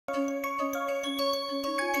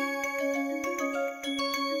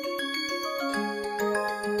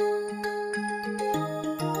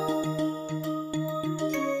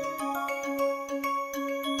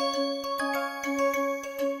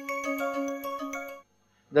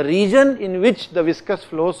the region in which the viscous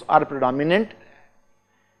flows are predominant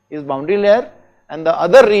is boundary layer, and the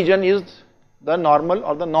other region is the normal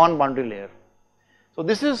or the non-boundary layer. So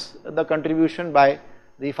this is the contribution by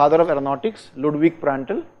the father of aeronautics, Ludwig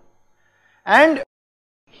Prandtl, and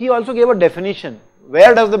he also gave a definition.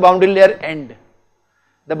 Where does the boundary layer end?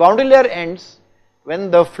 The boundary layer ends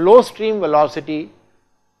when the flow stream velocity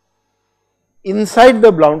inside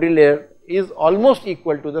the boundary layer is almost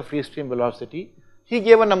equal to the free stream velocity. He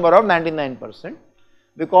gave a number of 99%,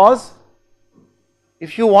 because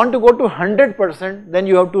if you want to go to 100%, then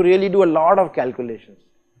you have to really do a lot of calculations.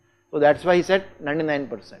 So that is why he said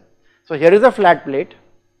 99%. So here is a flat plate,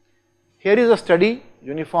 here is a steady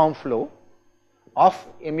uniform flow of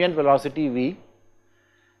ambient velocity V,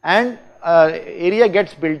 and area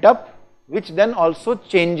gets built up, which then also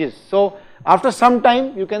changes. So after some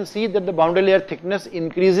time you can see that the boundary layer thickness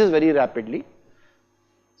increases very rapidly.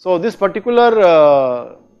 So this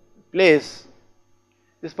particular place,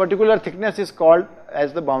 this particular thickness is called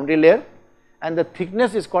as the boundary layer, and the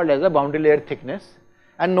thickness is called as the boundary layer thickness.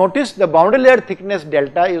 And notice the boundary layer thickness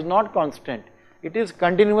delta is not constant, it is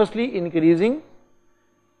continuously increasing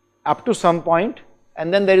up to some point,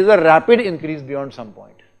 and then there is a rapid increase beyond some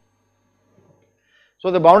point. So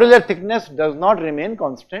the boundary layer thickness does not remain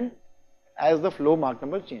constant as the flow Mach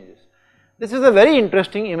number changes. This is a very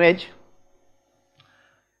interesting image.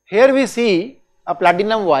 Here we see a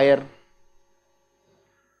platinum wire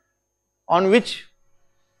on which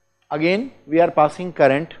again we are passing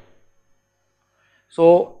current.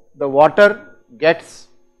 So the water reacts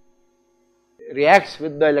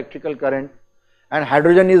with the electrical current and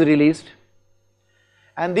hydrogen is released,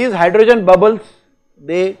 and these hydrogen bubbles,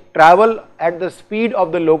 they travel at the speed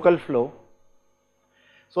of the local flow.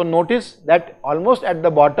 So notice that almost at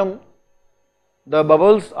the bottom the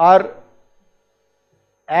bubbles are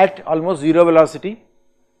at almost zero velocity.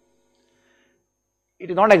 It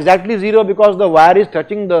is not exactly zero because the wire is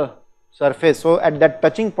touching the surface, so at that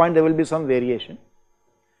touching point there will be some variation.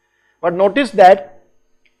 But notice that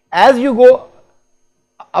as you go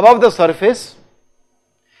above the surface,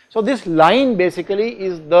 so this line basically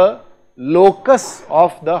is the locus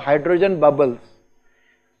of the hydrogen bubbles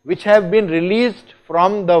which have been released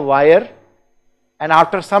from the wire, and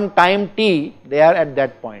after some time t they are at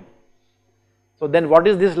that point. So then what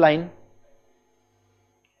is this line?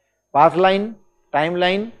 Path line, time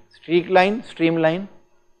line, streak line, streamline?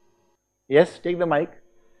 Yes, take the mic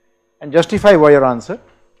and justify your answer.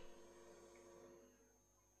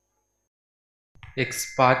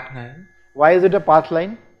 X path line. Why is it a path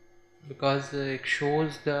line? Because it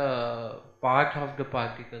shows the path of the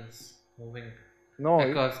particles moving. No.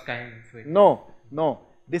 Because kind of. No.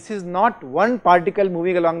 This is not one particle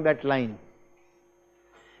moving along that line.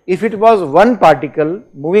 If it was one particle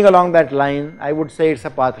moving along that line, I would say it's a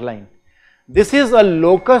path line. This is a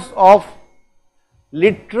locus of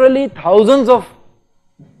literally thousands of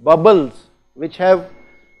bubbles which have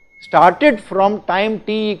started from time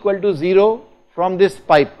t equal to 0 from this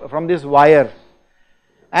pipe, from this wire,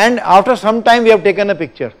 and after some time we have taken a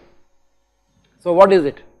picture. So what is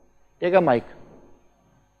it? Take a mic.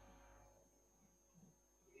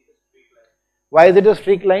 Why is it a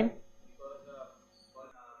streak line?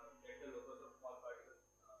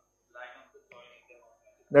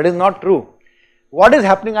 That is not true. What is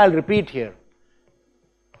happening, I will repeat here.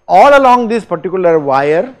 All along this particular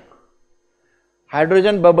wire,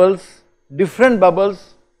 hydrogen bubbles, different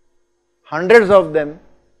bubbles, hundreds of them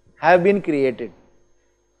have been created.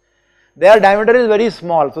 Their diameter is very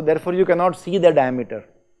small, so therefore you cannot see the diameter.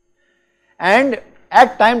 And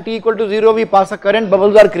at time t equal to 0 we pass a current,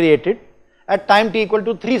 bubbles are created. At time t equal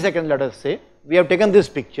to 3 seconds, let us say, we have taken this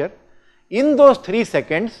picture. In those 3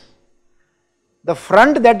 seconds, the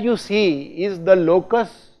front that you see is the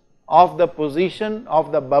locus of the position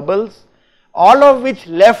of the bubbles, all of which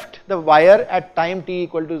left the wire at time t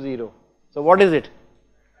equal to 0. So what is it?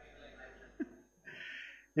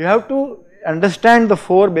 You have to understand the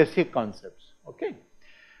 4 basic concepts, okay.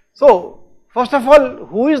 So first of all,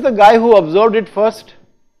 who is the guy who observed it first?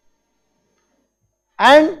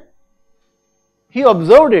 And he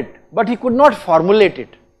observed it, but he could not formulate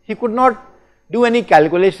it. He could not do any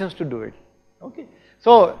calculations to do it, okay.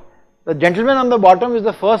 So the gentleman on the bottom is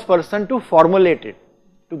the first person to formulate it,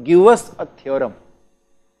 to give us a theorem.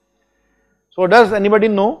 So does anybody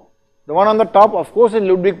know? The one on the top, of course, is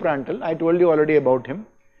Ludwig Prandtl. I told you already about him.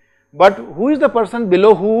 But who is the person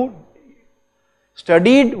below who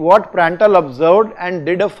studied what Prandtl observed and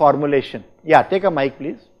did a formulation? Yeah, take a mic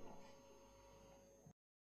please.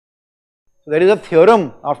 So there is a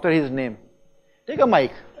theorem after his name. Take a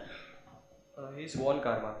mic. He is von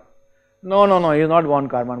Karman. No, no, no, he is not von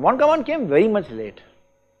Karman. Von Karman came very much late.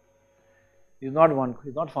 He is not von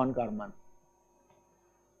Karman.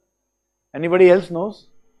 Anybody else knows?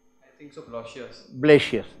 I think so, Blasius.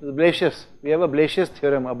 Blasius. We have a Blasius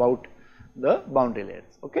theorem about the boundary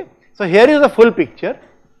layers. Okay. So here is the full picture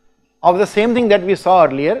of the same thing that we saw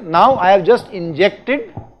earlier. Now I have just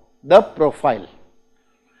injected the profile.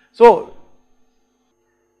 So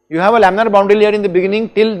you have a laminar boundary layer in the beginning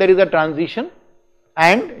till there is a transition,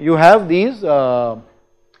 and you have these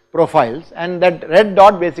profiles, and that red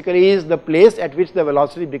dot basically is the place at which the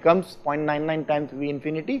velocity becomes 0.99 times v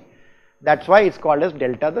infinity. That is why it is called as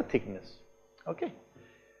delta the thickness. Okay.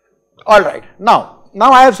 Alright. Now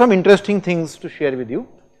I have some interesting things to share with you.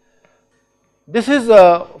 This is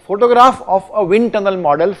a photograph of a wind tunnel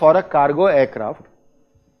model for a cargo aircraft.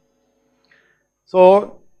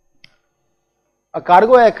 So a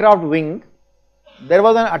cargo aircraft wing, there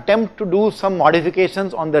was an attempt to do some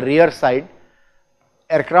modifications on the rear side,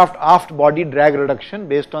 aircraft aft body drag reduction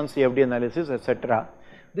based on CFD analysis, etc.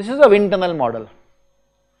 This is a wind tunnel model.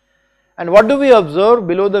 And what do we observe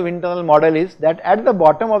below the wind tunnel model is that at the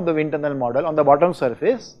bottom of the wind tunnel model, on the bottom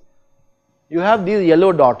surface, you have these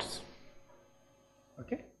yellow dots.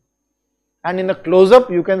 Okay. And in the close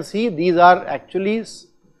up you can see these are actually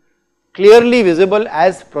clearly visible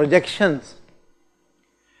as projections.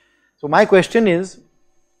 So my question is,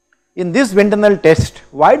 in this wind tunnel test,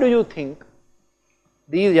 why do you think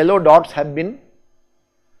these yellow dots have been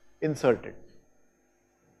inserted?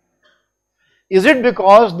 Is it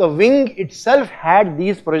because the wing itself had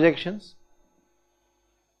these projections,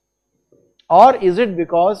 or is it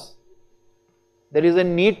because there is a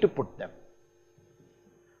need to put them?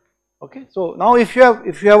 Okay. So now if you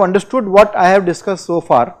have understood what I have discussed so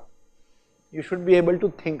far, you should be able to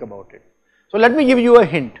think about it. So let me give you a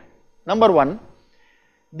hint. Number one,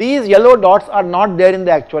 these yellow dots are not there in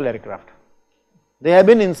the actual aircraft. They have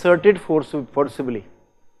been inserted forcibly.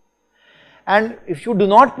 And if you do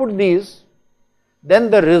not put these,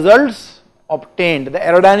 then the results obtained, the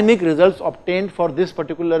aerodynamic results obtained for this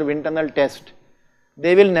particular wind tunnel test,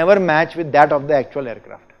 they will never match with that of the actual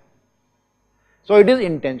aircraft. So it is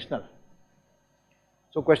intentional.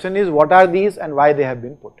 So question is, what are these and why they have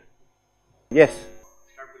been put? Yes.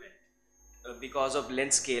 Turbulent. Because of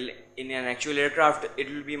length scale, in an actual aircraft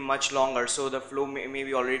it will be much longer, so the flow may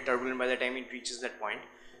be already turbulent by the time it reaches that point.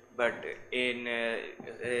 But in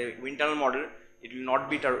a wind tunnel model, it will not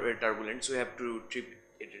be turbulent, so you have to trip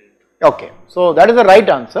it. Okay, so that is the right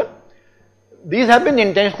answer. These have been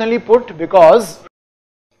intentionally put because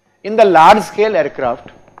in the large scale aircraft,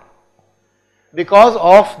 because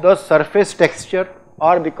of the surface texture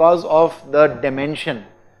or because of the dimension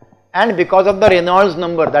and because of the Reynolds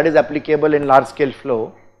number that is applicable in large scale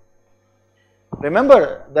flow.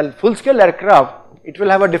 Remember, the full scale aircraft, it will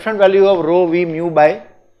have a different value of rho v mu by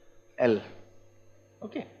L.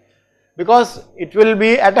 Okay. Because it will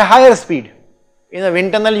be at a higher speed. In a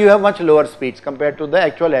wind tunnel you have much lower speeds compared to the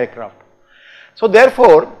actual aircraft. So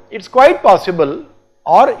therefore, it is quite possible,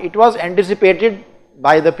 or it was anticipated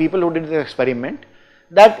by the people who did the experiment,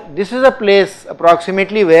 that this is a place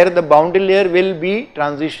approximately where the boundary layer will be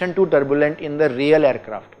transitioned to turbulent in the real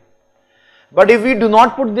aircraft. But if we do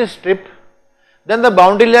not put this strip, then the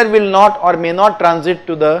boundary layer will not or may not transit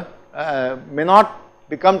to the, may not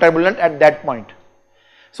become turbulent at that point.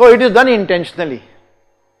 So it is done intentionally.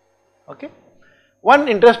 Okay. One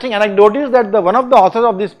interesting anecdote is that one of the authors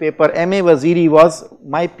of this paper, M.A. Waziri, was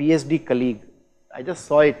my PhD colleague. I just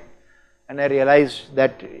saw it and I realized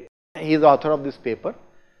that he is the author of this paper.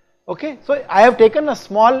 Okay. So I have taken a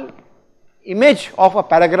small image of a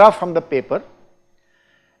paragraph from the paper,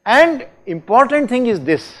 and important thing is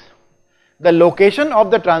this: the location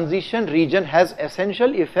of the transition region has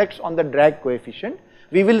essential effects on the drag coefficient.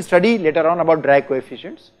 We will study later on about drag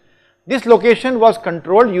coefficients. This location was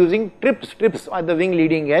controlled using strips at the wing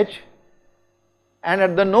leading edge, and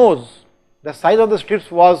at the nose the size of the strips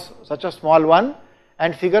was such a small one,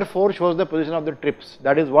 and figure 4 shows the position of the trips.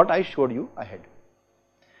 That is what I showed you ahead.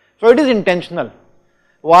 So it is intentional.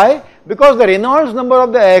 Why? Because the Reynolds number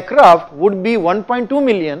of the aircraft would be 1.2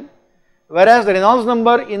 million, whereas the Reynolds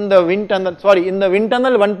number in the wind tunnel,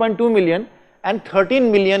 1.2 million and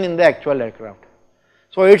 13 million in the actual aircraft.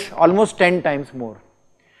 So it is almost 10 times more.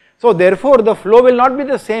 So therefore the flow will not be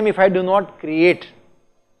the same if I do not create.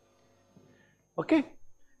 Okay.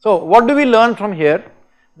 So what do we learn from here?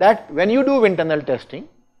 That when you do wind tunnel testing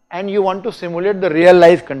and you want to simulate the real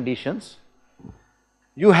life conditions,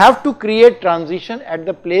 you have to create transition at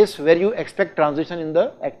the place where you expect transition in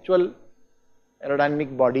the actual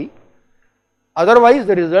aerodynamic body. Otherwise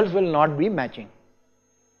the results will not be matching.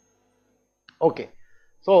 Okay.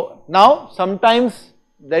 So now sometimes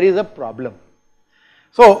there is a problem.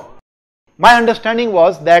 So my understanding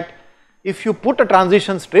was that if you put a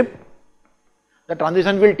transition strip, the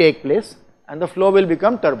transition will take place and the flow will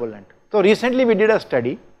become turbulent. So recently we did a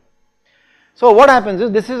study. So what happens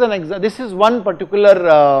is, this is one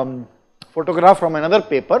particular photograph from another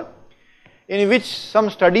paper in which some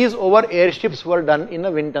studies over airships were done in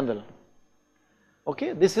a wind tunnel.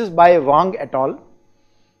 Okay, this is by Wang et al.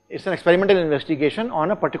 It's an experimental investigation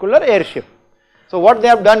on a particular airship. So what they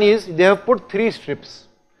have done is, they have put 3 strips,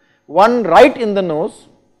 one right in the nose,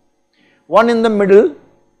 one in the middle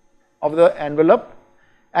of the envelope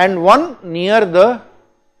and one near the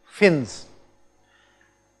fins,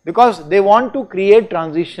 because they want to create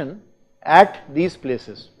transition at these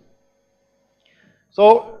places.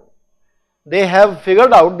 So they have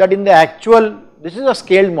figured out that in the actual, this is a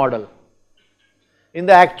scaled model, in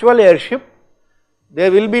the actual airship there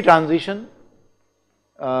will be transition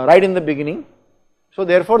right in the beginning. So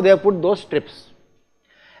therefore they have put those strips,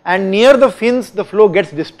 and near the fins the flow gets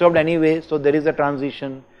disturbed anyway, so there is a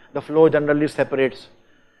transition, the flow generally separates.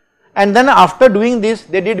 And then after doing this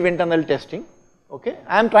they did wind tunnel testing. Okay,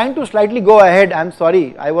 I am trying to slightly go ahead, I am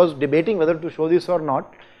sorry, I was debating whether to show this or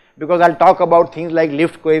not, because I will talk about things like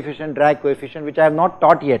lift coefficient, drag coefficient, which I have not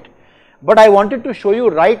taught yet, but I wanted to show you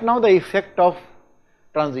right now the effect of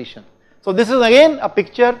transition. So this is again a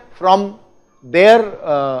picture from their,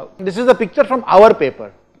 this is a picture from our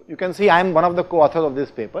paper. You can see I am one of the co-authors of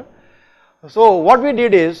this paper. So what we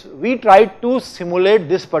did is, we tried to simulate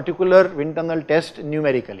this particular wind tunnel test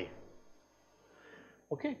numerically.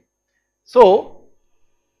 Okay. So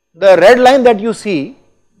the red line that you see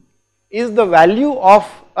is the value of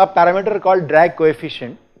a parameter called drag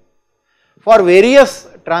coefficient for various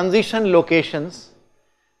transition locations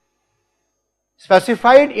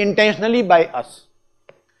specified intentionally by us.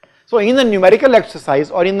 So in the numerical exercise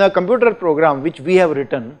or in the computer program which we have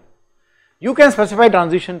written, you can specify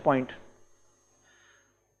transition point.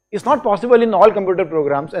 It's not possible in all computer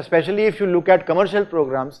programs, especially if you look at commercial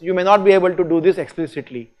programs, you may not be able to do this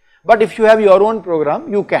explicitly, but if you have your own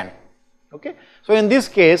program, you can. Okay. So in this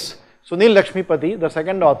case, Sunil Lakshmipati, the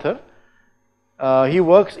second author, he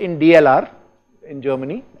works in DLR in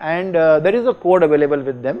Germany, and there is a code available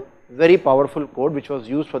with them, very powerful code which was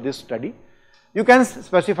used for this study. You can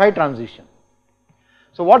specify transition.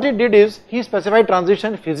 So what he did is, he specified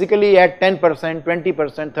transition physically at 10%, 20%,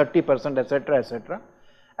 30%, etc., etc.,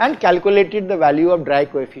 and calculated the value of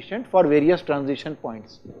drag coefficient for various transition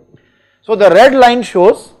points. So the red line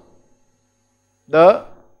shows the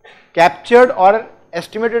captured or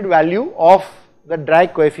estimated value of the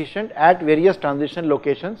drag coefficient at various transition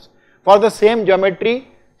locations for the same geometry,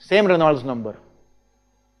 same Reynolds number.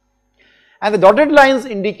 And the dotted lines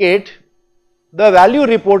indicate the value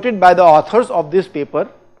reported by the authors of this paper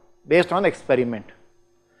based on experiment.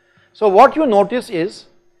 So what you notice is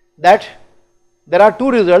that there are 2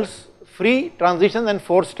 results, free transition and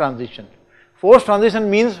forced transition. Forced transition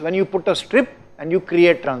means when you put a strip and you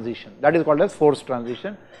create transition, that is called as forced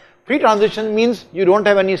transition. Free transition means you do not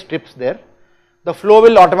have any strips there. The flow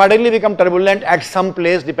will automatically become turbulent at some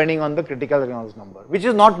place depending on the critical Reynolds number, which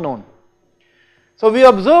is not known. So we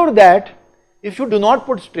observed that if you do not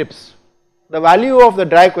put strips, the value of the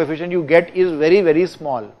drag coefficient you get is very, very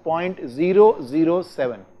small,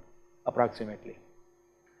 0.007 approximately,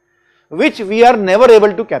 which we are never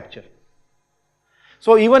able to capture.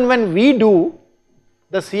 So even when we do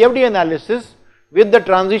the CFD analysis with the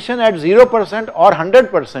transition at 0% or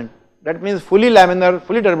 100%, that means fully laminar,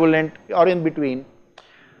 fully turbulent or in between,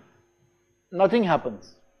 nothing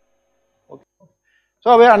happens. Okay.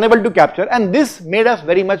 So we are unable to capture, and this made us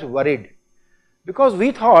very much worried, because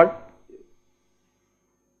we thought,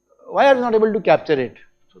 why are we not able to capture it?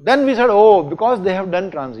 So then we said, oh, because they have done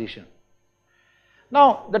transition.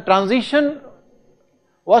 Now the transition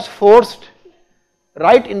was forced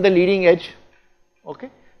right in the leading edge. Okay.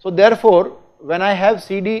 So therefore when I have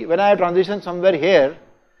CD, when I have transition somewhere here,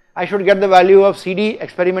 I should get the value of CD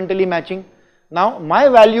experimentally matching. Now my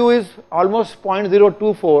value is almost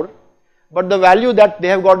 0.024, but the value that they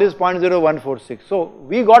have got is 0.0146. So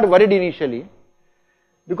we got worried initially,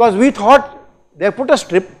 because we thought they have put a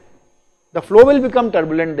strip, the flow will become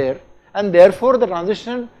turbulent there, and therefore the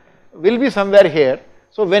transition will be somewhere here.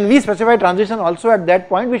 So when we specify transition also at that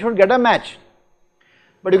point, we should get a match.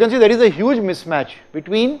 But you can see there is a huge mismatch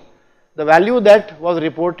between the value that was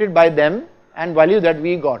reported by them and value that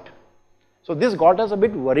we got. So this got us a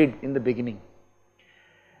bit worried in the beginning.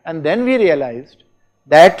 And then we realized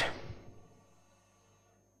that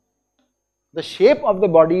the shape of the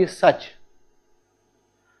body is such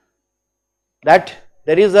that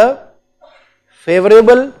there is a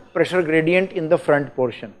favorable pressure gradient in the front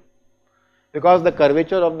portion, because the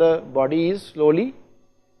curvature of the body is slowly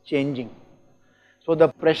changing. So the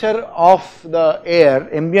pressure of the air,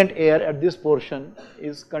 ambient air at this portion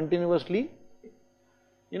is continuously,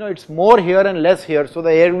 it's more here and less here, so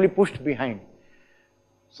the air will be pushed behind.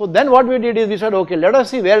 So then what we did is we said, okay, let us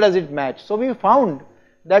see where does it match. So we found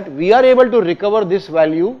that we are able to recover this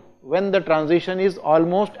value when the transition is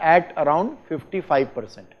almost at around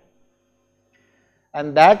 55%.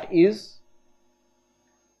 And that is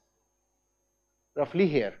roughly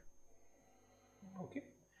here. Okay.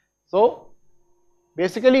 So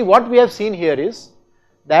basically what we have seen here is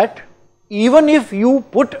that even if you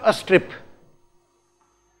put a strip,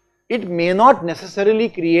 it may not necessarily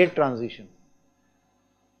create transition.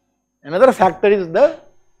 Another factor is the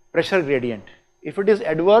pressure gradient. If it is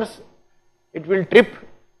adverse, it will trip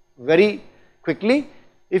very quickly.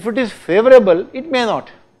 If it is favorable, it may not.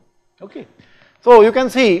 Okay. So you can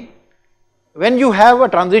see when you have a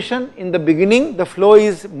transition in the beginning, the flow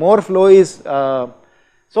is,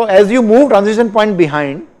 so as you move transition point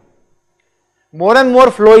behind, more and more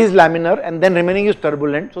flow is laminar and then remaining is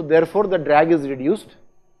turbulent, so therefore the drag is reduced.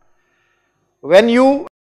 When you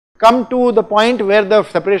come to the point where the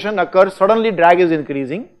separation occurs, suddenly drag is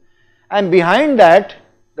increasing, and behind that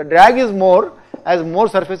the drag is more as more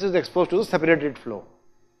surface is exposed to the separated flow.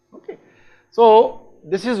 Okay. So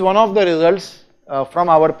this is one of the results from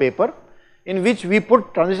our paper, in which we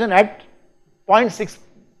put transition at 0.6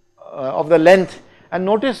 of the length, and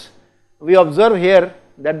notice we observe here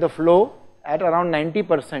that the flow at around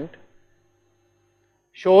 90%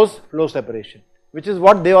 shows flow separation, which is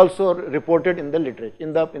what they also reported in the literature,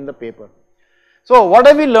 in the paper. So what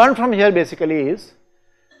have we learned from here basically is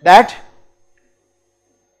that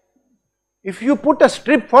if you put a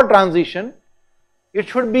strip for transition, it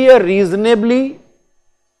should be a reasonably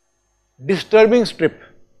disturbing strip.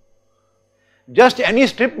 Just any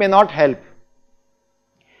strip may not help.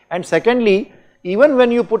 And secondly, even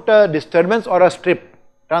when you put a disturbance or a strip,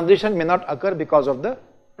 transition may not occur because of the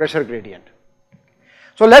pressure gradient.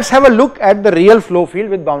 So let's have a look at the real flow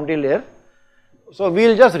field with boundary layer. So we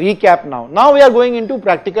will just recap now. Now we are going into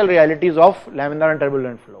practical realities of laminar and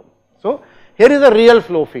turbulent flow. So here is a real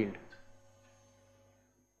flow field.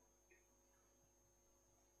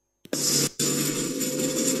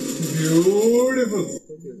 Beautiful.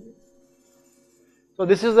 So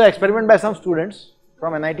this is the experiment by some students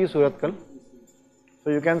from NIT Surathkal. So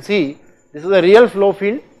you can see this is a real flow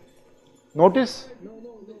field. Notice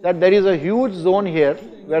that there is a huge zone here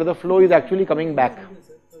where the flow is actually coming back.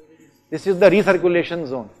 This is the recirculation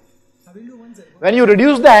zone. When you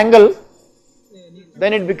reduce the angle,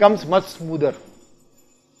 then it becomes much smoother.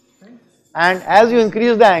 And as you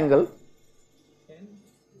increase the angle,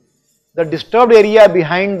 the disturbed area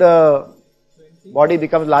behind the body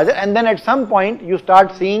becomes larger, and then at some point you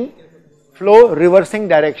start seeing flow reversing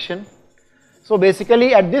direction. So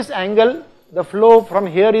basically at this angle, the flow from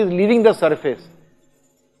here is leaving the surface.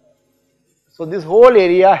 So this whole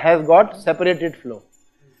area has got separated flow.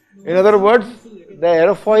 In other words, the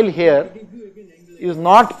aerofoil here is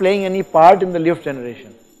not playing any part in the lift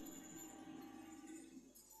generation.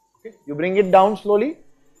 Okay. You bring it down slowly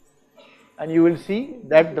and you will see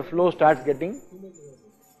that the flow starts getting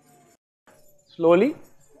slowly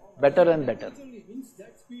better and better.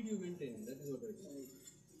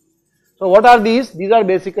 So what are these? These are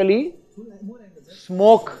basically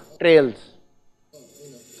smoke trails.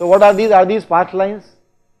 So what are these? Are these path lines,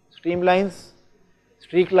 streamlines,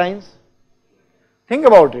 streak lines? Think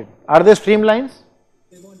about it. Are they streamlines?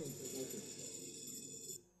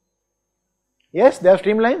 Yes, they are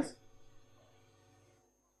streamlines.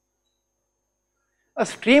 A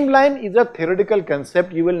streamline is a theoretical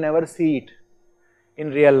concept. You will never see it in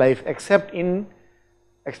real life except in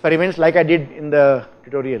experiments like I did in the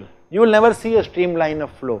tutorial. You will never see a streamline of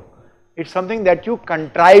flow. It's something that you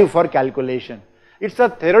contrive for calculation. It's a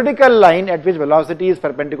theoretical line at which velocity is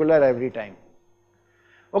perpendicular every time.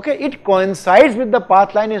 Okay, it coincides with the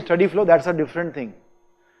path line in steady flow, that's a different thing.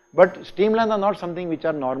 But streamlines are not something which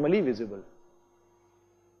are normally visible.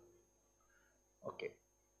 Okay.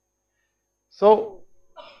 So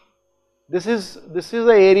this is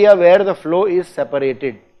the area where the flow is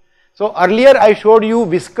separated. So earlier I showed you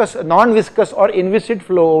viscous, non-viscous or inviscid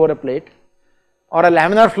flow over a plate, or a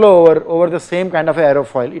laminar flow over the same kind of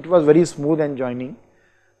aerofoil. It was very smooth and joining.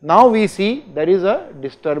 Now we see there is a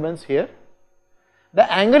disturbance here. The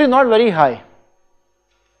angle is not very high,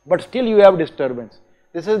 but still you have disturbance.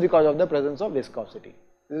 This is because of the presence of viscosity.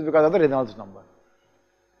 This is because of the Reynolds number.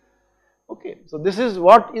 Okay, so this is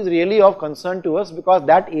what is really of concern to us, because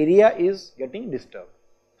that area is getting disturbed.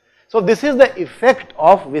 So this is the effect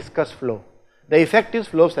of viscous flow. The effect is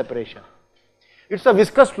flow separation. It's a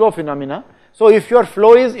viscous flow phenomena. So if your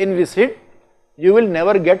flow is inviscid, you will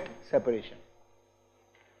never get separation.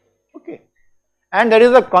 Okay. And there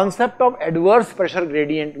is a concept of adverse pressure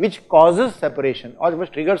gradient which causes separation or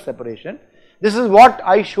which triggers separation. This is what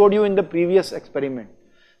I showed you in the previous experiment.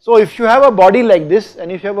 So if you have a body like this and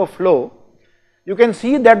if you have a flow, you can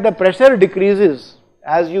see that the pressure decreases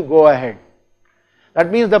as you go ahead. That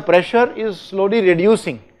means the pressure is slowly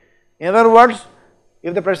reducing. In other words,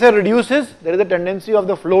 if the pressure reduces, there is a tendency of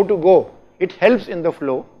the flow to go. It helps in the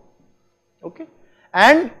flow. Okay.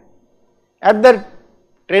 And at the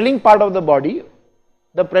trailing part of the body,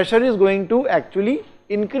 the pressure is going to actually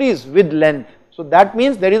increase with length. So that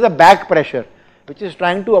means there is a back pressure which is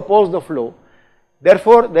trying to oppose the flow.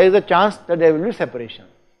 Therefore, there is a chance that there will be separation.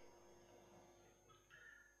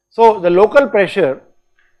 So the local pressure,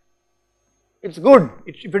 it's good.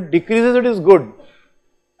 If it decreases, it is good.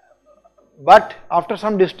 But after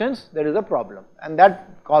some distance, there is a problem, and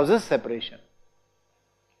that causes separation.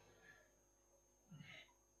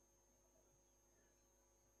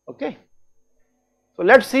 Okay. So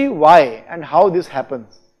let's see why and how this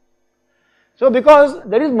happens. So because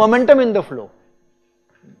there is momentum in the flow.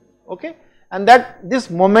 Okay. And that this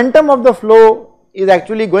momentum of the flow is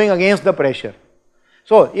actually going against the pressure.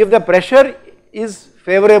 So if the pressure is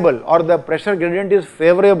favorable or the pressure gradient is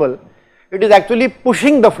favorable, it is actually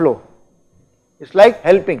pushing the flow. It's like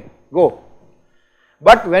helping, go.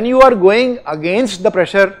 But when you are going against the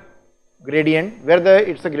pressure gradient, where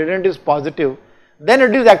the gradient is positive, then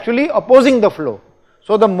it is actually opposing the flow.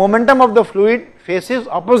 So the momentum of the fluid faces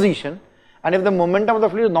opposition, and if the momentum of the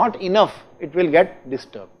fluid is not enough, it will get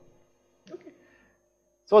disturbed. Okay.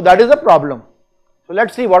 So that is a problem. So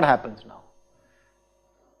let's see what happens now.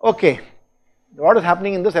 Okay, what is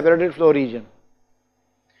happening in the separated flow region?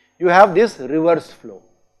 You have this reverse flow,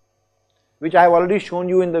 which I have already shown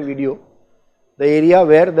you in the video, the area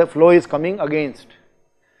where the flow is coming against.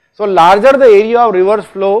 So larger the area of reverse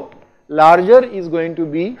flow, larger is going to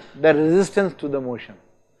be the resistance to the motion.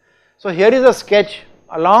 So here is a sketch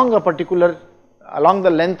along the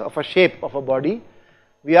length of a shape of a body.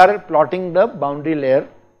 We are plotting the boundary layer.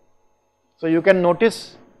 So you can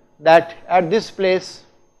notice that at this place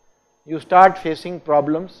you start facing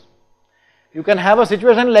problems. You can have a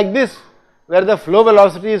situation like this where the flow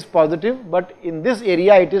velocity is positive, but in this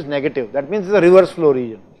area it is negative. That means it is a reverse flow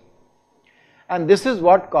region. And this is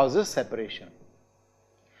what causes separation.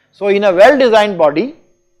 So in a well designed body,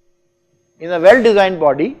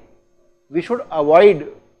 we should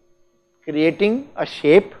avoid creating a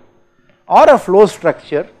shape or a flow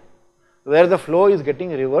structure where the flow is getting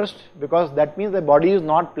reversed, because that means the body is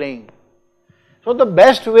not playing. So the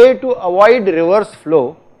best way to avoid reverse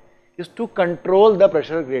flow is to control the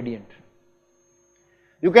pressure gradient.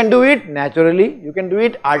 You can do it naturally, you can do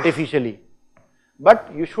it artificially,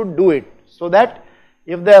 but you should do it so that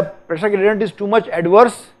if the pressure gradient is too much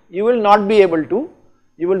adverse, you will not be able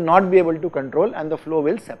to control and the flow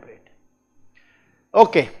will separate.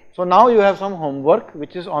 Okay, so now you have some homework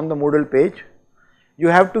which is on the Moodle page. You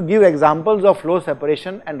have to give examples of flow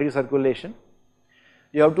separation and recirculation.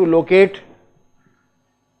 You have to locate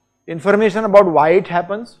information about why it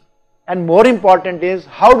happens, and more important is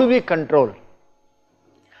how do we control.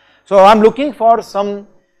 So I am looking for some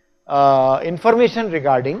information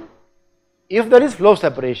regarding if there is flow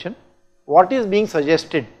separation, what is being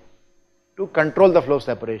suggested to control the flow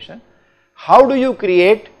separation, how do you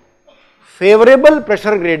create favorable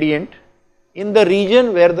pressure gradient in the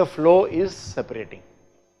region where the flow is separating.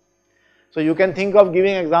 So you can think of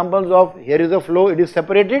giving examples of here is a flow, it is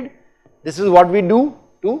separated, this is what we do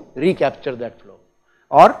to recapture that flow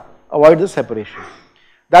or avoid the separation.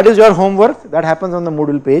 That is your homework, that happens on the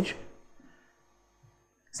Moodle page.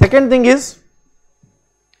 Second thing is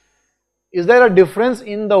there a difference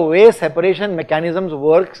in the way separation mechanisms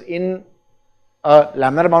works in a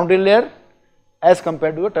laminar boundary layer as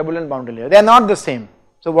compared to a turbulent boundary layer? They are not the same.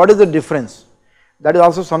 So what is the difference? That is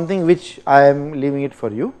also something which I am leaving it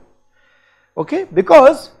for you. Okay,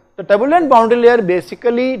 because the turbulent boundary layer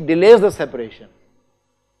basically delays the separation.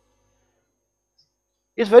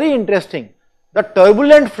 It's very interesting. The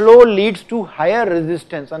turbulent flow leads to higher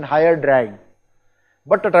resistance and higher drag,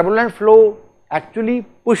 but the turbulent flow actually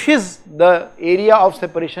pushes the area of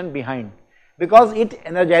separation behind because it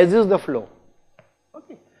energizes the flow.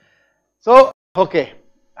 Okay. So, okay,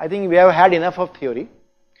 I think we have had enough of theory.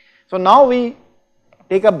 So now we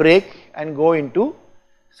take a break and go into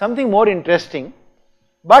something more interesting,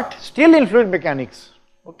 but still in fluid mechanics.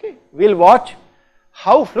 Okay, we will watch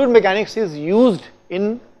how fluid mechanics is used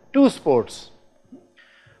in two sports.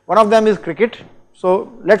 One of them is cricket. So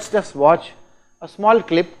let's just watch a small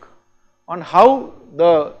clip on how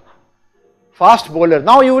the fast bowler.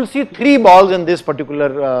 Now you will see 3 balls in this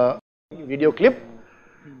particular video clip.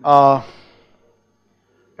 Let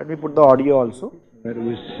me put the audio also. But it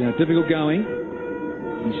was difficult going.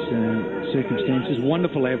 These circumstances,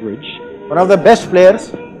 wonderful average. One of the best players.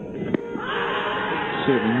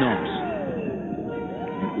 Certainly not.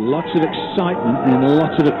 Lots of excitement and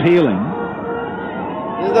lots of appealing.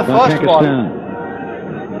 This is the by first Pakistan. ball.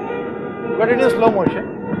 Got it in slow motion.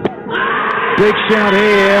 Big shout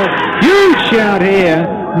here, huge shout here,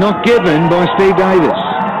 not given by Steve Davis.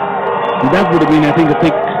 And that would have been, I think, a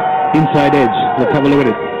thick inside edge. Let's have a look at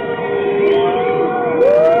it.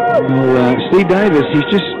 Well, Steve Davis, he's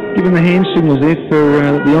just given the hand signals there for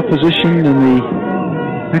the opposition and the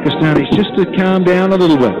Pakistanis just to calm down a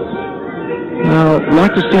little bit. I'd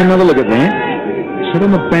like to see another look at that. Sit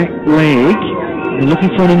on the back leg and looking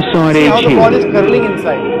for an inside See edge how the here. ball is curling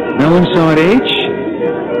inside. No inside edge.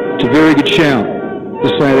 It's a very good shout to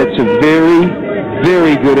say that's a very,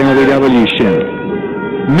 very good LBW shout.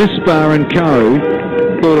 Misbar and Co.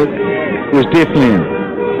 thought it was definitely out.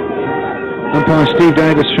 Umpire Steve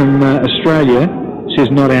Davis from Australia says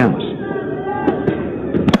not out.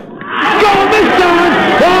 Goal this time!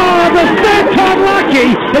 Oh, the third time lucky!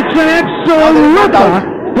 It's an absolute ripper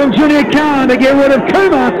from Junior Khan to get rid of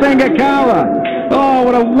Kumar Sangakkara. Oh,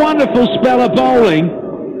 what a wonderful spell of bowling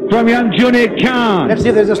from young Junior Khan. Let's see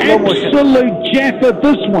if there's a slow motion. Absolute jaff at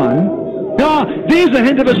this one. Oh, there's a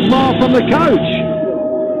hint of a smile from the coach.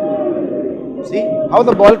 See how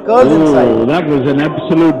the ball curls Oh, inside. that was an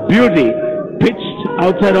absolute beauty. Pitched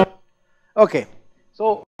outside of... Okay,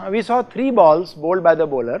 so we saw 3 balls bowled by the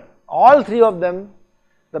bowler. All 3 of them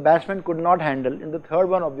the batsman could not handle. In the third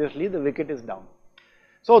one, obviously, the wicket is down.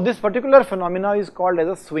 So this particular phenomena is called as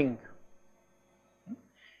a swing,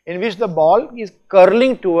 in which the ball is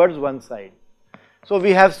curling towards one side. So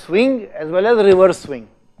we have swing as well as reverse swing.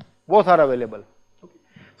 Both are available.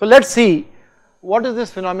 So let's see what is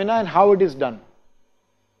this phenomena and how it is done.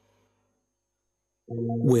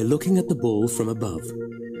 We're looking at the ball from above.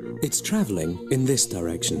 It's travelling in this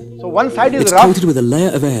direction. So one side is It's rough. coated with a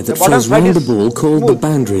layer of air that bottom flows side round the is ball called the smooth.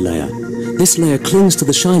 boundary layer. This layer clings to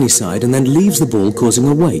the shiny side and then leaves the ball, causing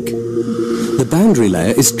a wake. The boundary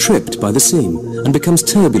layer is tripped by the seam and becomes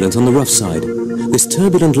turbulent on the rough side. This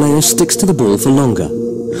turbulent layer sticks to the ball for longer.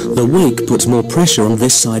 The wake puts more pressure on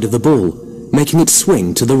this side of the ball, making it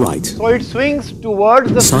swing to the right. So it swings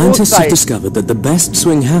towards the smooth Scientists have side. discovered that the best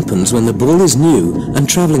swing happens when the ball is new and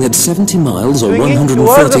travelling at 70 miles or Swinging towards the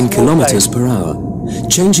 113 smooth kilometers side. per hour.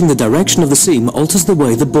 Changing the direction of the seam alters the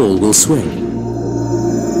way the ball will swing.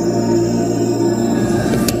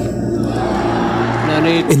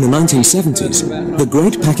 In the 1970s, the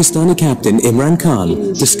great Pakistani captain Imran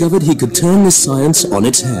Khan discovered he could turn this science on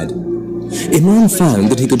its head. Imran found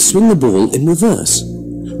that he could swing the ball in reverse.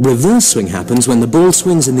 Reverse swing happens when the ball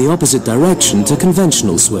swings in the opposite direction to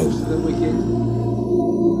conventional swing.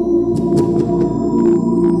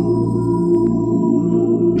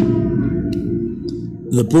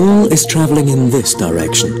 The ball is travelling in this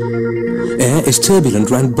direction. Air is turbulent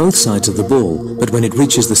round both sides of the ball, but when it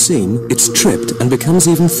reaches the seam, it's tripped and becomes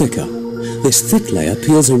even thicker. This thick layer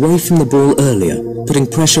peels away from the ball earlier, putting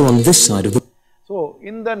pressure on this side of the... So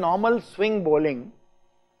in the normal swing bowling,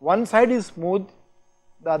 one side is smooth,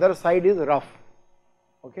 the other side is rough.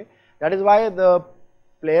 Okay, that is why the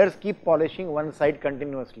players keep polishing one side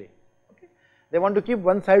continuously. Okay, they want to keep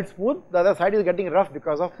one side smooth, the other side is getting rough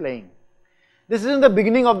because of playing. This is in the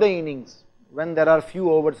beginning of the innings when there are few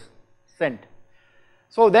overs sent.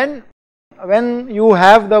 So then when you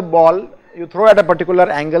have the ball, you throw at a particular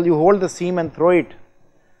angle, you hold the seam and throw it.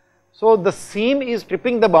 So the seam is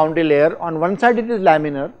tripping the boundary layer. On one side it is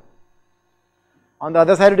laminar, on the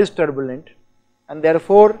other side it is turbulent, and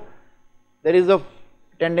therefore there is a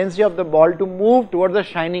tendency of the ball to move towards the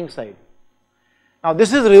shining side. Now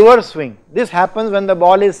this is reverse swing. This happens when the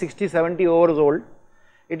ball is 60-70 overs old.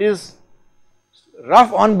 It is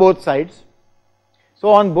rough on both sides. So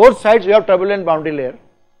on both sides you have turbulent boundary layer,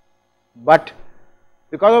 but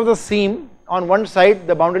because of the seam on one side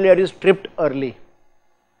the boundary layer is tripped early.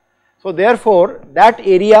 So therefore that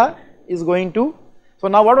area is going to, so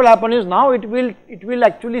now what will happen is now it will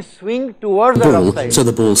actually swing towards the rough side. So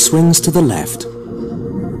the ball swings to the left.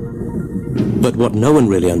 But what no one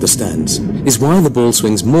really understands is why the ball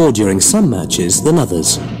swings more during some matches than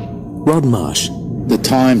others. Rod Marsh. The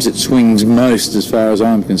times it swings most, as far as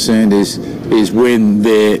I'm concerned, is when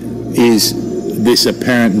there is this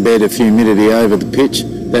apparent bed of humidity over the pitch.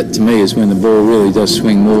 That to me is when the ball really does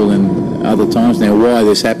swing more than other times. Now why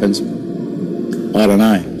this happens, I don't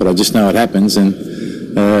know, but I just know it happens, and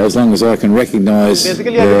as long as I can recognise the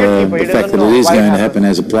fact that it is going to happen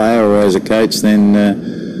as a player or as a coach, then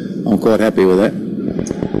I'm quite happy with that.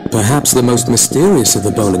 Perhaps the most mysterious of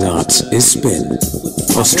the bowling arts is spin.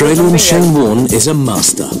 Australian Shane Warne is a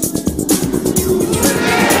master.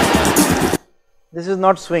 This is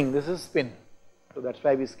not swing, this is spin. So that's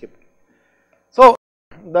why we skipped. So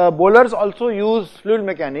the bowlers also use fluid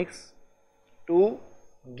mechanics to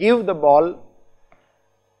give the ball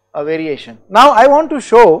a variation. Now I want to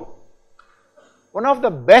show one of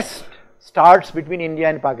the best starts between India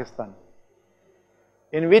and Pakistan,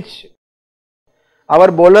 in which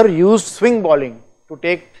our bowler used swing bowling to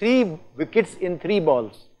take 3 wickets in 3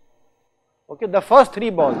 balls. Okay, the first 3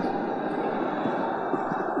 balls.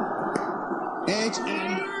 Edge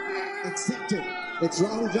and accepted. It's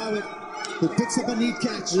Rahul Dravid who picks up a neat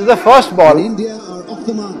catch. This is the first ball. And India are off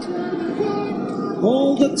the mark.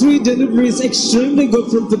 All the 3 deliveries extremely good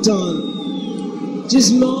from Pathan.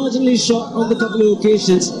 Just marginally short on the couple of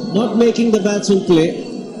occasions, not making the batsman play.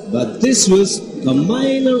 But this was a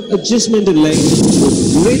minor adjustment in length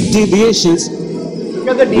with great deviations.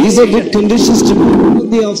 These are good conditions to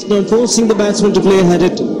move the off-stump, forcing the batsman to play ahead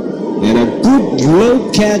it. And a good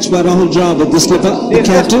low catch by Rahul Dravid, the slipper, the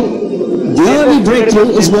captain. The early breakthrough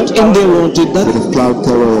is what India wanted. That bit of cloud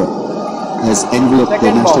cover has enveloped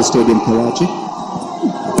the National Stadium, Karachi.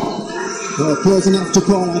 Well, close enough to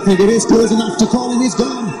call. I think it is close enough to call, and he's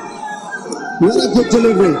gone. What a good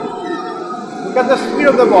delivery. Look at the speed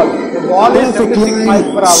of the ball. The ball is 76 miles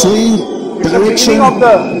per hour. Swing, direction, of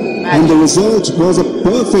the match. And the result was a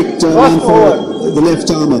perfect run for the left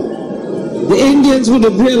armour. The Indians would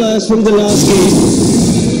have realised from the last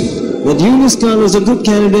game that Yunus Khan was a good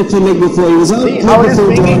candidate for leg before. He was out before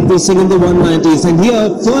John Singh in the 190s. And here,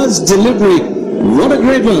 first delivery. What a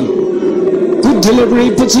great one. Good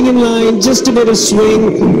delivery, pitching in line, just a bit of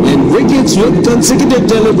swing, and wickets with consecutive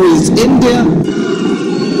deliveries. India,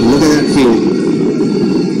 look at that field.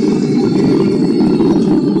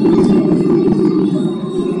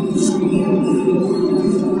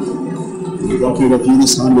 Got rid of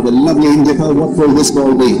Yunus Khan with a lovely in-dipper. What will this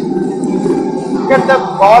ball be? Look at the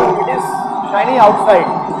ball, it is shiny outside.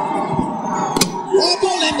 Oh,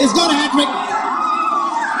 Boland has got a hat-trick.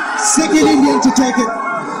 Second Indian to take it.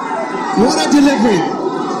 What a delivery.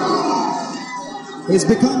 He's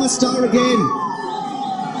become a star again.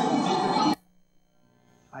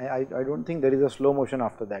 I don't think there is a slow motion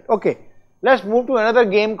after that. Okay, let's move to another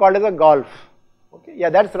game called as a golf. Okay, yeah,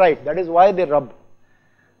 that's right. That is why they rub.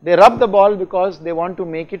 They rub the ball because they want to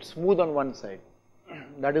make it smooth on one side.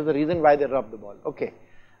 That is the reason why they rub the ball. Okay.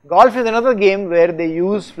 Golf is another game where they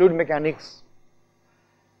use fluid mechanics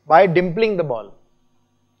by dimpling the ball.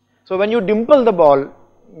 So when you dimple the ball,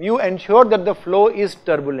 you ensure that the flow is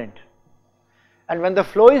turbulent. And when the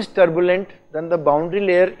flow is turbulent, then the boundary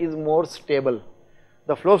layer is more stable.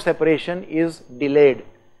 The flow separation is delayed.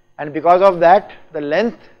 And because of that, the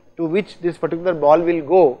length to which this particular ball will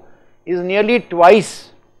go is nearly twice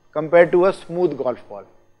compared to a smooth golf ball.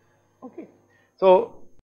 Okay. So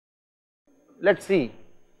let's see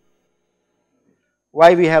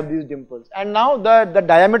why we have these dimples. And now the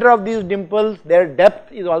diameter of these dimples, their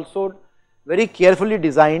depth is also very carefully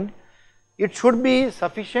designed. It should be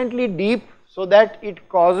sufficiently deep so that it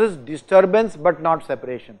causes disturbance but not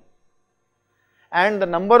separation. And the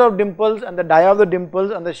number of dimples and the dia of the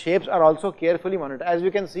dimples and the shapes are also carefully monitored, as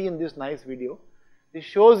you can see in this nice video. This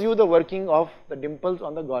shows you the working of the dimples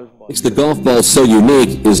on the golf ball. What makes the golf ball so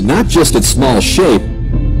unique is not just its small shape,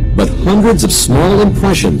 but hundreds of small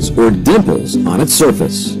impressions or dimples on its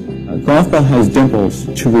surface. A golf ball has dimples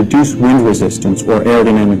to reduce wind resistance or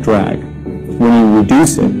aerodynamic drag. When you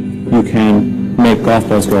reduce it, you can make golf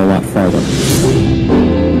balls go a lot farther.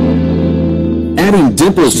 Adding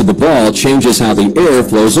dimples to the ball changes how the air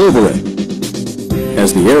flows over it.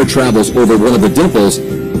 As the air travels over one of the dimples,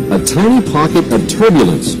 a tiny pocket of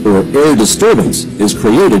turbulence or air disturbance is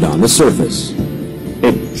created on the surface.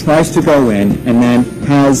 It tries to go in and then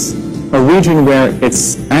has a region where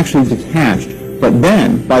it's actually detached, but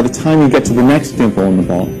then by the time you get to the next dimple in the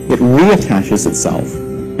ball, it reattaches itself.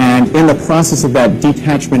 And in the process of that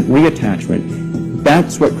detachment, reattachment,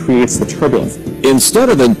 that's what creates the turbulence. Instead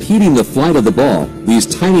of impeding the flight of the ball, these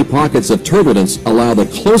tiny pockets of turbulence allow the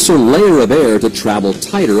closer layer of air to travel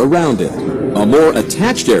tighter around it. A more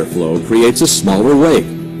attached airflow creates a smaller wake,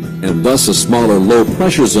 and thus a smaller low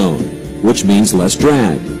pressure zone, which means less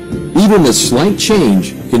drag. Even this slight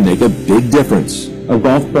change can make a big difference. A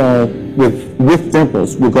golf ball with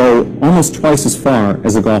dimples will go almost twice as far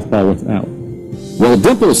as a golf ball without. While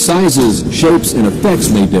dimple sizes, shapes, and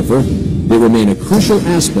effects may differ, they remain a crucial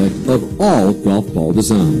aspect of all golf ball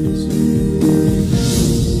designs.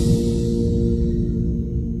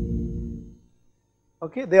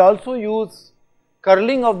 Okay, they also use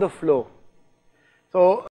curling of the flow.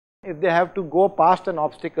 So, if they have to go past an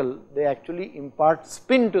obstacle, they actually impart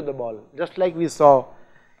spin to the ball, just like we saw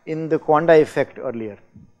in the Coanda effect earlier.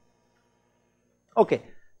 Okay,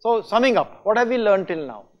 so summing up, what have we learned till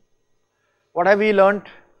now? What have we learnt?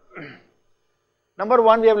 Number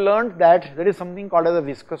one, we have learnt that there is something called as a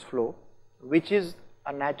viscous flow, which is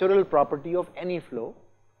a natural property of any flow.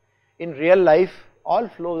 In real life, all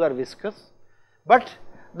flows are viscous, but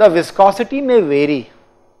the viscosity may vary.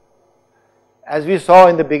 As we saw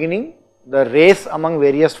in the beginning, the race among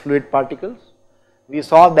various fluid particles, we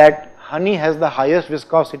saw that honey has the highest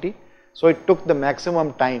viscosity, so it took the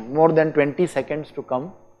maximum time, more than 20 seconds to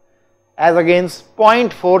come, as against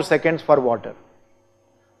 0.4 seconds for water.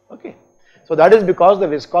 Okay. So that is because the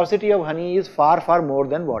viscosity of honey is far, far more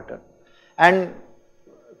than water, and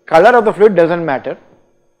color of the fluid does not matter.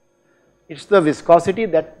 It is the viscosity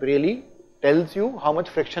that really tells you how much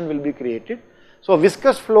friction will be created. So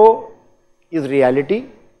viscous flow is reality.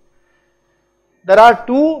 There are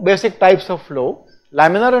two basic types of flow,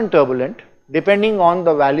 laminar and turbulent, depending on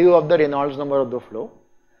the value of the Reynolds number of the flow.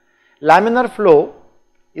 Laminar flow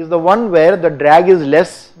is the one where the drag is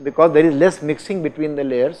less because there is less mixing between the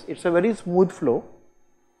layers. It is a very smooth flow,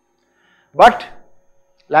 but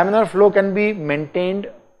laminar flow can be maintained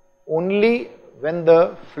only when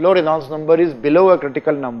the flow Reynolds number is below a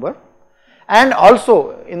critical number. And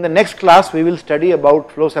also in the next class we will study about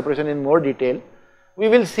flow separation in more detail. We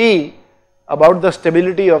will see about the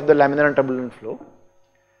stability of the laminar and turbulent flow.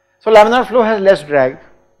 So laminar flow has less drag,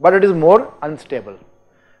 but it is more unstable.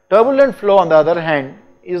 Turbulent flow on the other hand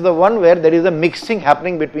is the one where there is a mixing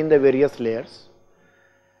happening between the various layers.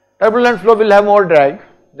 Turbulent flow will have more drag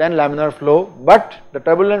than laminar flow, but the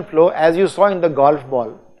turbulent flow, as you saw in the golf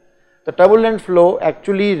ball, the turbulent flow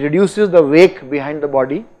actually reduces the wake behind the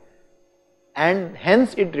body, and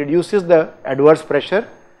hence it reduces the adverse pressure,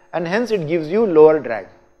 and hence it gives you lower drag.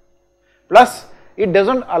 Plus it does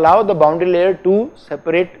not allow the boundary layer to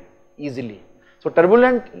separate easily. So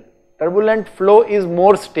turbulent flow is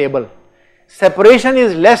more stable. Separation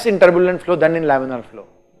is less in turbulent flow than in laminar flow.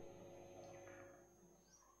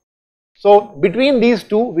 So between these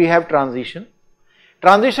two we have transition.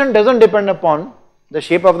 Transition does not depend upon the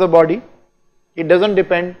shape of the body, it does not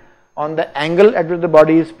depend on the angle at which the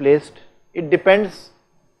body is placed, it depends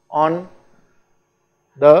on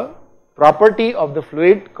the property of the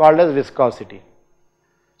fluid called as viscosity.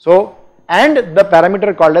 So, and the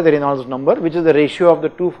parameter called as the Reynolds number, which is the ratio of the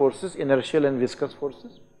two forces, inertial and viscous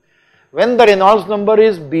forces. When the Reynolds number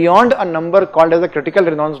is beyond a number called as the critical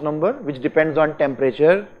Reynolds number, which depends on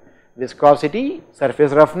temperature, viscosity,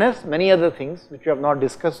 surface roughness, many other things which we have not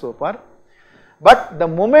discussed so far. But the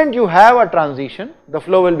moment you have a transition, the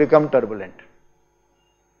flow will become turbulent.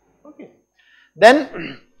 Okay.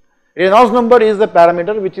 Then Reynolds number is the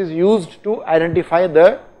parameter which is used to identify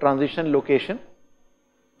the transition location.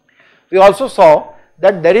 We also saw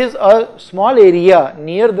that there is a small area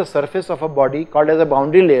near the surface of a body called as a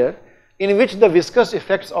boundary layer, in which the viscous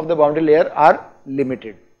effects of the boundary layer are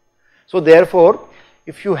limited. So therefore,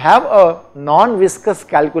 if you have a non-viscous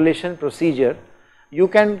calculation procedure, you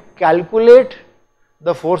can calculate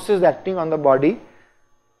the forces acting on the body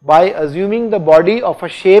by assuming the body of a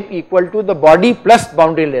shape equal to the body plus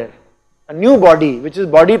boundary layer, a new body which is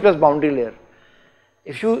body plus boundary layer.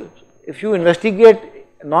 If you investigate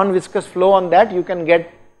non-viscous flow on that, you can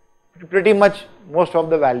get pretty much most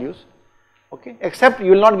of the values, okay, except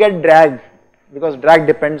you will not get drag, because drag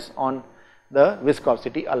depends on the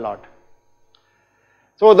viscosity a lot.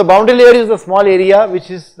 So the boundary layer is the small area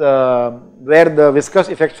which is where the viscous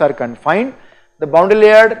effects are confined. The boundary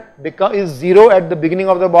layer is 0 at the beginning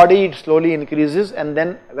of the body, it slowly increases, and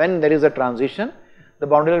then when there is a transition, the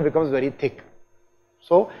boundary layer becomes very thick.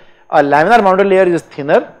 So a laminar boundary layer is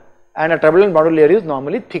thinner and a turbulent boundary layer is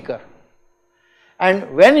normally thicker. And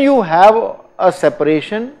when you have a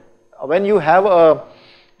separation, when you have a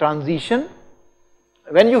transition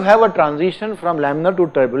from laminar to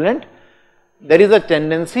turbulent, there is a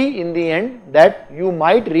tendency in the end that you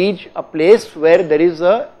might reach a place where there is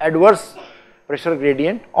a adverse pressure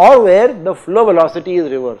gradient or where the flow velocity is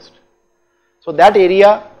reversed. So that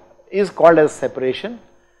area is called as separation.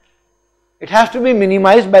 It has to be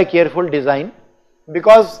minimized by careful design,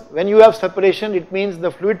 because when you have separation, it means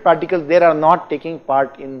the fluid particles there are not taking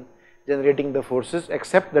part in generating the forces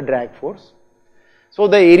except the drag force. So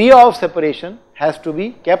the area of separation has to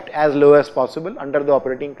be kept as low as possible under the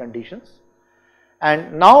operating conditions.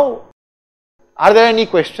 And now, are there any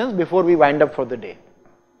questions before we wind up for the day?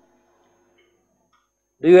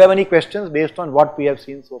 Do you have any questions based on what we have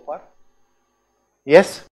seen so far?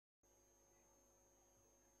 Yes?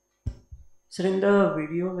 Sir, in the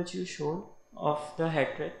video which you showed of the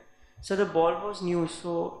head tread, so the ball was new,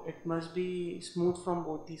 so it must be smooth from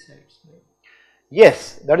both the sides, right?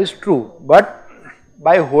 Yes, that is true, but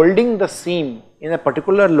by holding the seam in a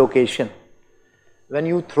particular location, when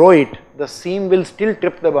you throw it, the seam will still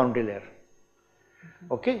trip the boundary layer.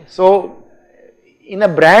 Okay, so in a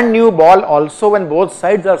brand new ball also, when both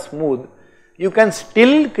sides are smooth, you can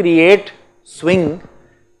still create swing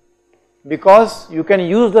because you can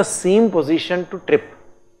use the seam position to trip,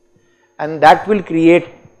 and that will create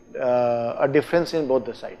a difference in both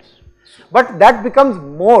the sides. But that becomes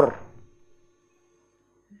more.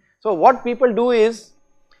 So what people do is,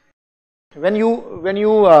 when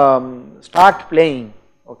you start playing,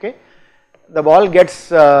 okay, the ball gets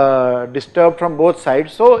disturbed from both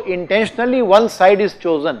sides, so intentionally one side is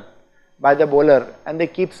chosen by the bowler and they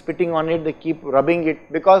keep spitting on it, they keep rubbing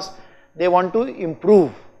it because they want to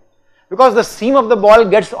improve, because the seam of the ball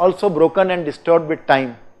gets also broken and disturbed with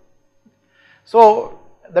time. So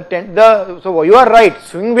so you are right,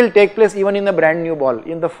 swing will take place even in a brand new ball.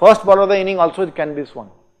 In the first ball of the inning also it can be swung.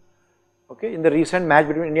 Okay, in the recent match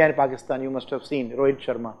between India and Pakistan, you must have seen Rohit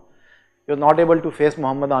Sharma. He was not able to face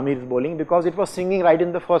Mohammad Amir's bowling because it was swinging right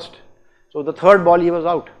in the first. So the third ball he was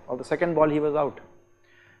out, or the second ball he was out.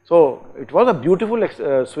 So it was a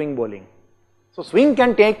beautiful swing bowling. So swing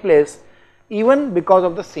can take place even because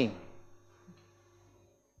of the seam.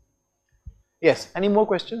 Yes, any more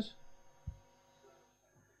questions?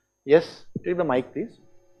 Yes, take the mic please.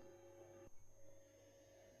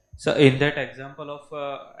 So in that example of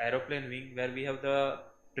aeroplane wing where we have the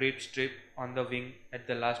trip strip on the wing at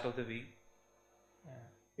the last of the wing.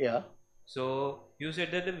 Yeah. So you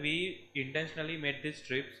said that we intentionally made these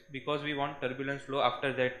strips because we want turbulence flow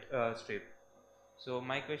after that strip. So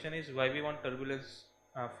my question is, why we want turbulence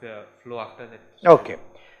flow after that strip? Okay.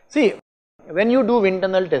 See, when you do wind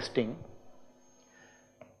tunnel testing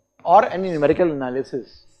or any numerical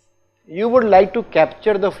analysis, you would like to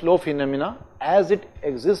capture the flow phenomena as it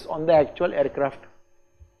exists on the actual aircraft,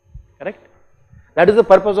 correct? That is the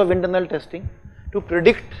purpose of wind tunnel testing, to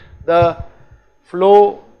predict the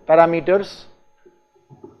flow parameters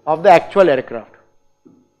of the actual aircraft.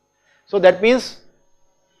 So that means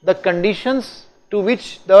the conditions to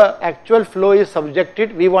which the actual flow is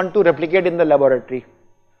subjected, we want to replicate in the laboratory.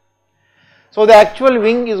 So the actual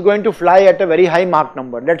wing is going to fly at a very high Mach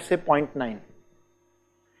number, let us say 0.9.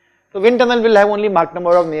 So wind tunnel will have only Mach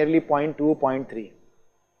number of nearly 0.2, 0.3.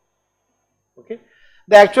 Okay.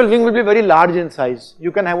 The actual wing will be very large in size.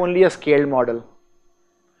 You can have only a scaled model.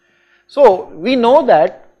 So we know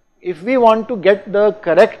that if we want to get the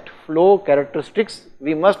correct flow characteristics,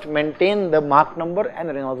 we must maintain the Mach number and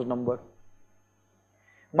Reynolds number.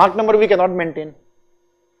 Mach number we cannot maintain.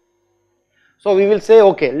 So we will say,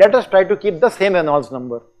 okay, let us try to keep the same Reynolds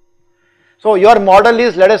number. So your model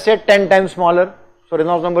is, let us say, 10 times smaller. So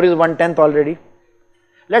Reynolds number is 1/10 already.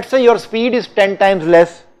 Let us say your speed is 10 times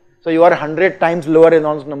less. So you are 100 times lower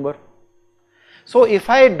Reynolds number. So if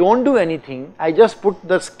I don't do anything, I just put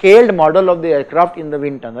the scaled model of the aircraft in the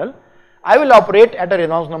wind tunnel, I will operate at a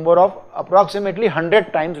Reynolds number of approximately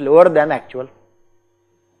 100 times lower than actual.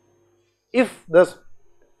 If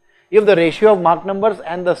the ratio of Mach numbers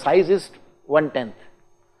and the size is 1/10,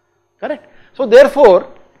 correct? So therefore,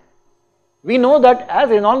 we know that as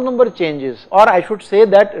Reynolds number changes, or I should say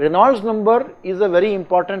that Reynolds number is a very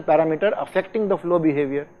important parameter affecting the flow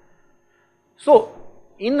behavior. So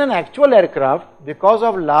in an actual aircraft, because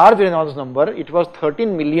of large Reynolds number, it was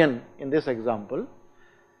 13 million in this example.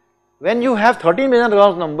 When you have 13 million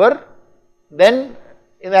Reynolds number, then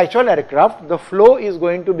in the actual aircraft, the flow is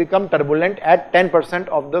going to become turbulent at 10%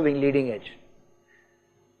 of the wing leading edge.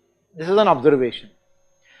 This is an observation.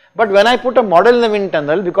 But when I put a model in the wind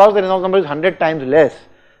tunnel, because the Reynolds number is 100 times less,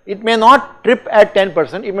 it may not trip at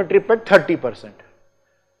 10%, it may trip at 30%.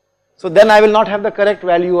 So then I will not have the correct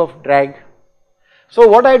value of drag. So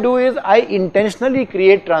what I do is I intentionally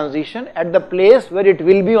create transition at the place where it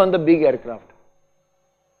will be on the big aircraft,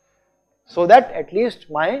 so that at least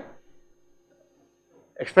my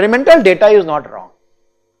experimental data is not wrong.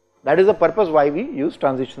 That is the purpose why we use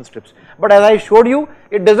transition strips. But as I showed you,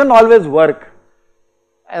 it does not always work.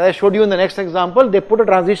 As I showed you in the next example, they put a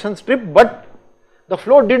transition strip, but the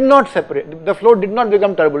flow did not separate, the flow did not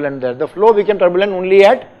become turbulent there. The flow became turbulent only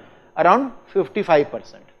at around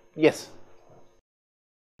 55%. Yes.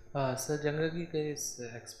 So generally this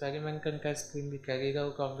experiment can test will be carried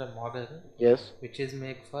out on the model, Yes. which is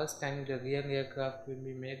made first, and the real aircraft will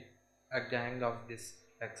be made at the end of this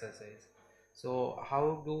exercise. So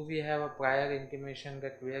how do we have a prior intimation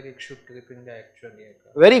that where it should trip in the actual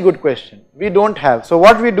aircraft? Very good question. We don't have. So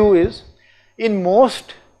what we do is, in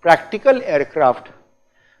most practical aircraft,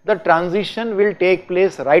 the transition will take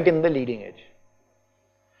place right in the leading edge.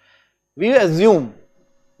 We assume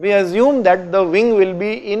that the wing will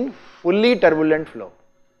be in fully turbulent flow.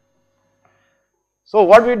 So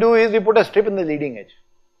what we do is we put a strip in the leading edge.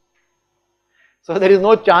 So there is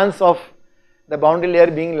no chance of the boundary layer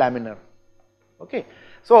being laminar. Okay.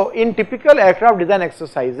 So in typical aircraft design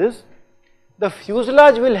exercises, the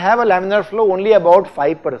fuselage will have a laminar flow only about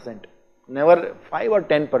 5%, never 5 or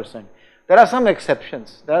 10%. There are some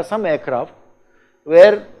exceptions. There are some aircraft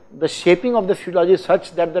where the shaping of the fuselage is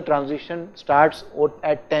such that the transition starts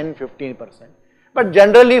at 10-15%. But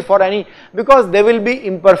generally for any, because there will be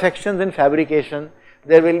imperfections in fabrication,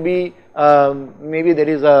 there will be maybe there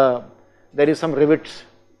is some rivets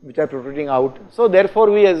which are protruding out. So therefore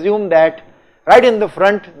we assume that right in the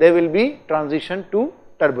front there will be transition to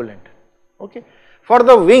turbulent. Okay. For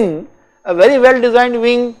the wing, a very well designed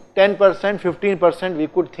wing, 10%, 15% we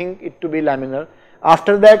could think it to be laminar.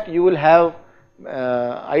 After that you will have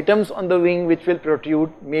items on the wing which will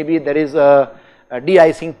protrude. Maybe there is a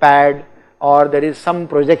de-icing pad, or there is some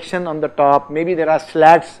projection on the top, maybe there are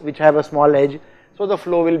slats which have a small edge, so the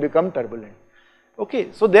flow will become turbulent.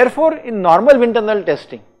 Okay, so therefore in normal wind tunnel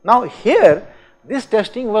testing, now here this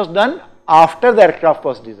testing was done after the aircraft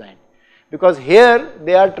was designed, because here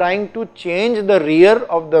they are trying to change the rear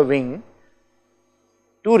of the wing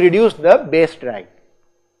to reduce the base drag.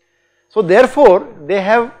 So therefore they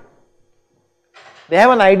have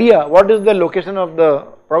an idea what is the location of the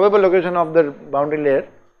probable location of the boundary layer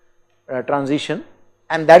transition,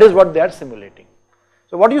 and that is what they are simulating.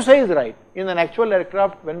 So what you say is right. In an actual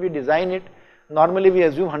aircraft, when we design it, normally we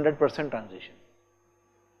assume 100% transition.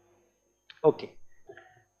 Okay.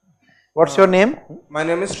 What's your name? My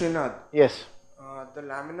name is Srinath. Yes. The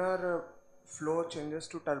laminar flow changes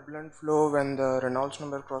to turbulent flow when the Reynolds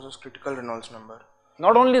number crosses critical Reynolds number.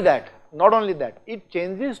 Not only that, it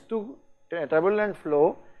changes to turbulent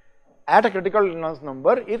flow at a critical Reynolds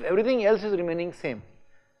number if everything else is remaining same.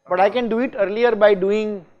 But I can do it earlier by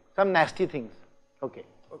doing some nasty things. Okay.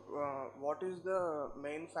 What is the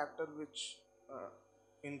main factor which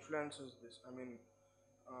influences this? I mean,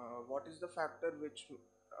 what is the factor which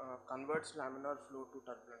converts laminar flow to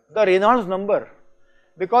turbulent? The Reynolds number,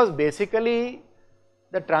 because basically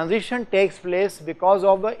the transition takes place because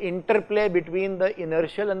of the interplay between the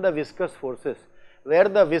inertial and the viscous forces, where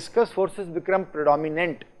the viscous forces become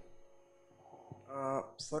predominant.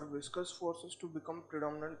 For viscous forces to become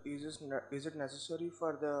predominant, is it necessary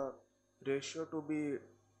for the ratio to be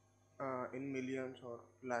in millions or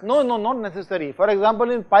lakhs? No, not necessary. For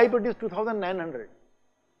example, in pipe it is 2900.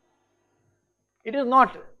 It is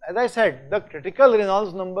not, as I said, the critical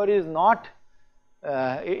Reynolds number is not,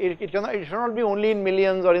 it should not be only in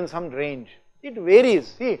millions or in some range. It varies.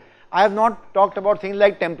 See, I have not talked about things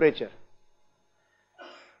like temperature,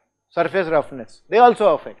 surface roughness, they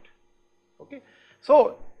also affect. Okay.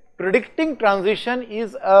 So predicting transition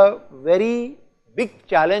is a very big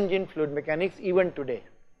challenge in fluid mechanics even today.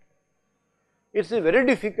 It is very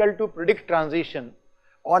difficult to predict transition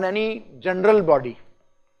on any general body.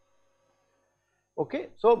 Okay.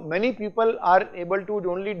 So many people are able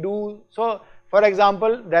to only do, so for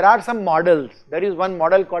example, there are some models. There is one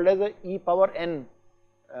model called as the E power n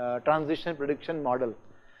transition prediction model.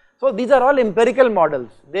 So these are all empirical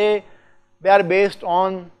models. They are based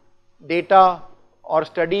on data or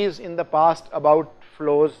studies in the past about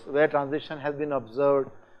flows where transition has been observed.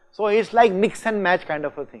 So it's like mix and match kind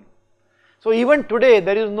of a thing. So even today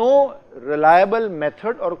there is no reliable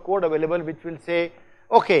method or code available which will say,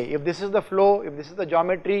 okay, if this is the flow, if this is the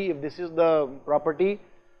geometry, if this is the property,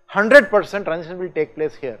 100% transition will take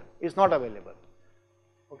place here. It's not available.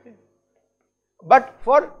 Okay. But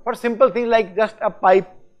for simple things like just a pipe,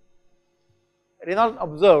 Reynolds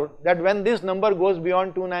observed that when this number goes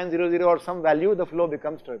beyond 2900 or some value, the flow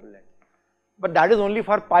becomes turbulent. But that is only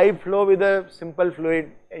for pipe flow with a simple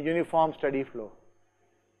fluid, a uniform steady flow.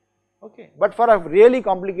 Okay. But for a really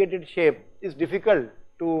complicated shape, it's difficult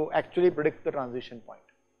to actually predict the transition point.